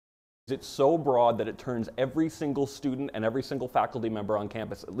It's so broad that it turns every single student and every single faculty member on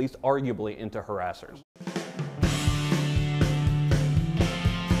campus, at least arguably, into harassers.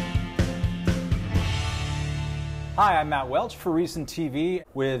 Hi, I'm Matt Welch for Recent TV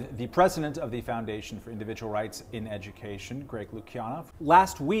with the president of the Foundation for Individual Rights in Education, Greg Lukianoff.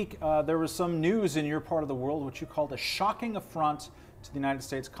 Last week, there was some news in your part of the world which you called a shocking affront to the United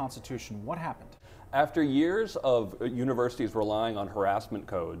States Constitution. What happened? After years of universities relying on harassment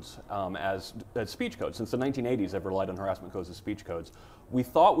codes as speech codes, since the 1980s they've relied on harassment codes as speech codes, we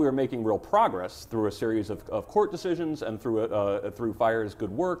thought we were making real progress through a series of court decisions and through FIRE's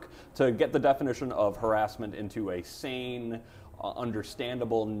good work to get the definition of harassment into a sane,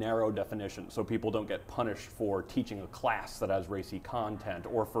 understandable, narrow definition, so people don't get punished for teaching a class that has racy content,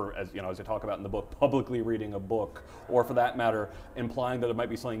 or for, as I talk about in the book, publicly reading a book, or for that matter, implying that it might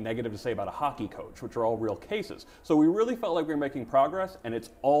be something negative to say about a hockey coach, which are all real cases. So we really felt like we were making progress, and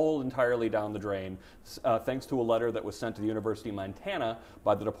it's all entirely down the drain, thanks to a letter that was sent to the University of Montana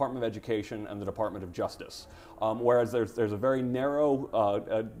by the Department of Education and the Department of Justice. Whereas there's a very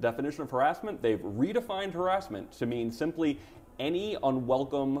narrow definition of harassment, they've redefined harassment to mean simply any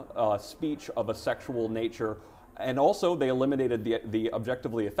unwelcome speech of a sexual nature, and also they eliminated the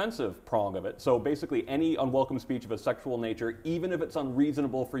objectively offensive prong of it. So basically any unwelcome speech of a sexual nature, even if it's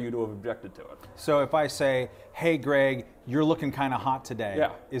unreasonable for you to have objected to it. So if I say, hey Greg, you're looking kind of hot today,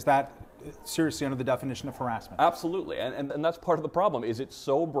 yeah, is that seriously under the definition of harassment? Absolutely, and that's part of the problem, is it's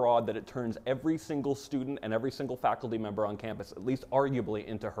so broad that it turns every single student and every single faculty member on campus, at least arguably,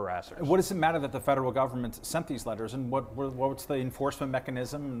 into harassers. What does it matter that the federal government sent these letters, and what's the enforcement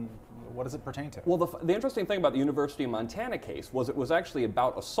mechanism, and what does it pertain to? Well, the interesting thing about the University of Montana case was it was actually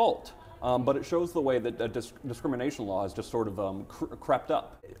about assault. But it shows the way that discrimination law has just sort of crept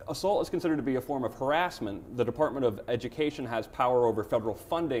up. Assault is considered to be a form of harassment. The Department of Education has power over federal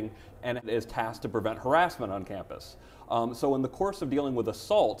funding and is tasked to prevent harassment on campus. So in the course of dealing with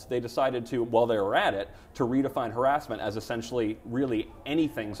assault, they decided to, while they were at it, to redefine harassment as essentially really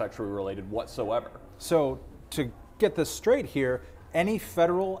anything sexually related whatsoever. So to get this straight here, any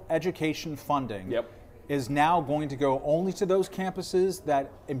federal education funding is now going to go only to those campuses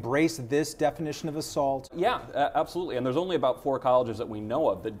that embrace this definition of assault? Yeah, absolutely. And there's only about 4 colleges that we know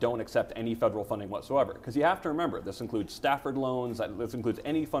of that don't accept any federal funding whatsoever. Because you have to remember, this includes Stafford loans, this includes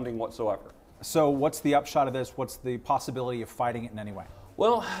any funding whatsoever. So what's the upshot of this? What's the possibility of fighting it in any way?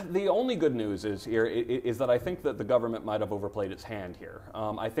 Well, the only good news is that I think that the government might have overplayed its hand here.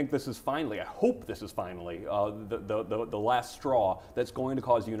 I think this is finally, I hope this is finally, the last straw that's going to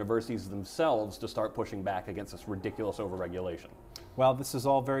cause universities themselves to start pushing back against this ridiculous overregulation. Well, this is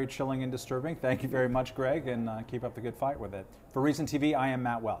all very chilling and disturbing. Thank you very much, Greg, and keep up the good fight with it. For Recent TV, I am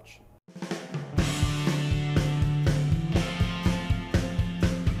Matt Welch.